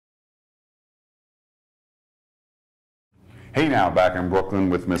Hey now, back in Brooklyn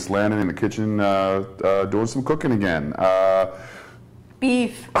with Miss Landon in the kitchen doing some cooking again.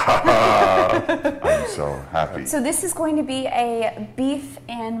 Beef. I'm so happy. So this is going to be a beef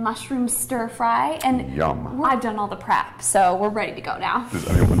and mushroom stir fry, and Yum. I've done all the prep, so we're ready to go now. Is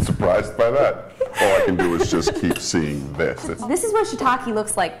anyone surprised by that? All I can do is just keep seeing this. This is what shiitake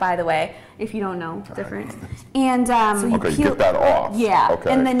looks like, by the way, if you don't know different. And so you you get that off. Yeah,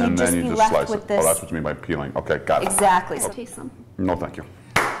 okay. and then you just be left with this. Oh, that's what you mean by peeling. Okay, got it. Exactly. So taste some. No, thank you.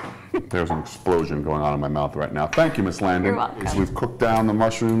 There's an explosion going on in my mouth right now. Thank you, Miss Landon. You're welcome. So we've cooked down the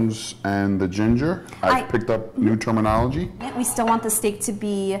mushrooms and the ginger. I've picked up new terminology. We still want the steak to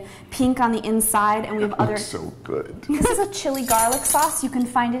be pink on the inside, and we have other. Looks so good. This is a chili garlic sauce. You can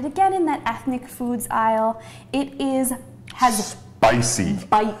find it again in that ethnic foods aisle. It has spicy,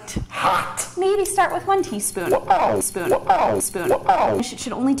 bite, hot. Maybe start with 1 teaspoon. Wow. Spoon. Wow. Spoon. Wow. It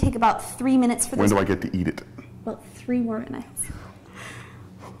should only take about 3 minutes for this. When do I get to eat it? About 3 more minutes.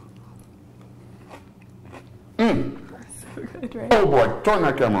 Mm. So good, right? Oh boy, turn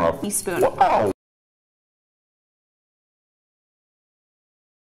that camera off. Teaspoon. Wow.